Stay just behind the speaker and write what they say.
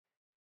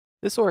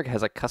This org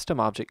has a custom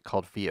object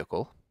called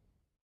vehicle,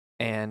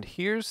 and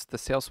here's the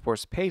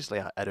Salesforce page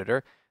layout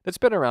editor that's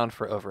been around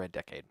for over a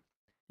decade.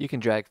 You can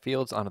drag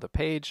fields onto the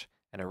page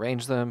and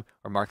arrange them,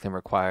 or mark them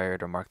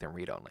required, or mark them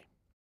read-only.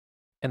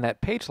 And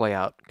that page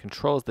layout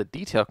controls the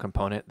detail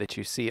component that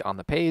you see on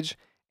the page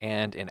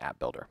and in App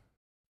Builder.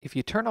 If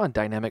you turn on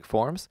dynamic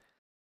forms,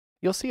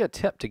 you'll see a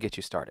tip to get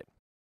you started.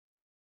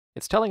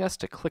 It's telling us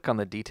to click on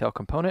the detail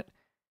component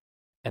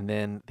and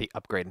then the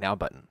Upgrade Now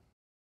button.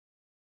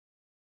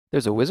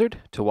 There's a wizard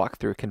to walk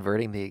through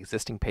converting the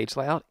existing page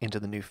layout into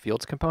the new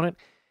Fields component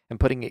and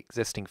putting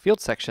existing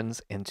field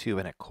sections into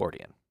an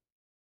accordion.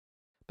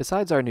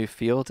 Besides our new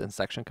fields and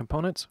section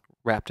components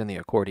wrapped in the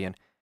accordion,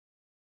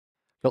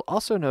 you'll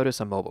also notice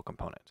a mobile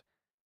component.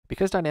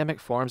 Because dynamic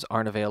forms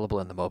aren't available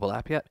in the mobile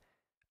app yet,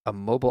 a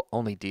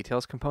mobile-only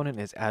details component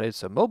is added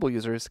so mobile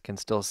users can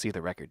still see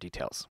the record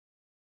details.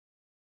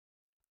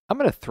 I'm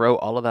going to throw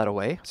all of that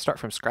away, start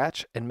from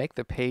scratch, and make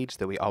the page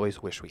that we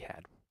always wish we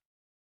had.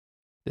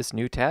 This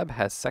new tab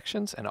has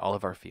sections and all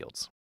of our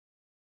fields.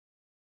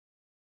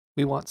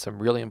 We want some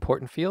really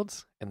important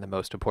fields in the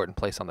most important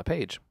place on the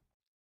page.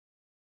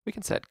 We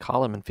can set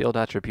column and field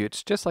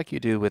attributes just like you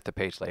do with the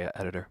page layout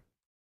editor.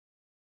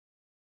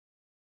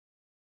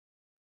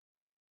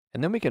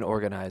 And then we can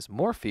organize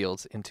more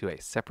fields into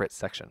a separate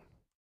section.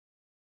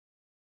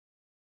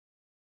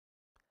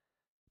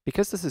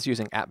 Because this is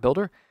using App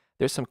Builder,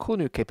 there's some cool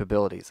new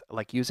capabilities,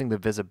 like using the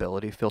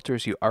visibility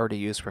filters you already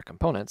use for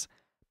components,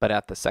 but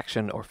at the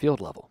section or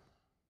field level.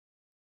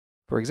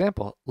 For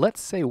example, let's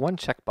say one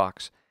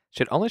checkbox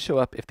should only show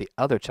up if the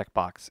other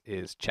checkbox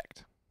is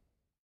checked.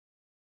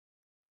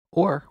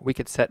 Or we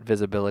could set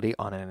visibility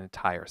on an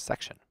entire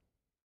section,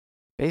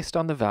 based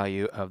on the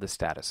value of the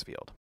status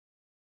field.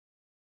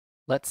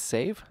 Let's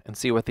save and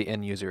see what the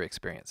end user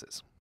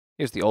experiences.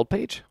 Here's the old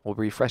page. We'll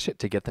refresh it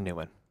to get the new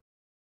one.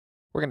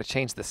 We're going to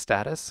change the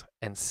status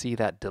and see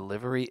that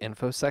delivery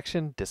info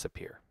section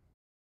disappear.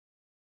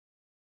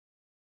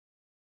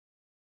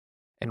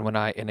 And when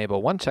I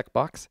enable one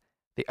checkbox,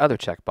 the other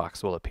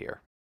checkbox will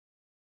appear.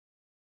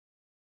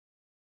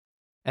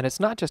 And it's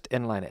not just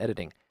inline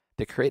editing.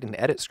 The create and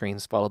edit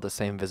screens follow the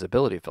same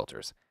visibility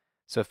filters,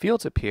 so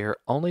fields appear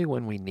only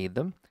when we need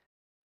them,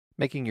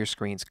 making your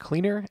screens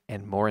cleaner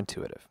and more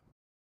intuitive.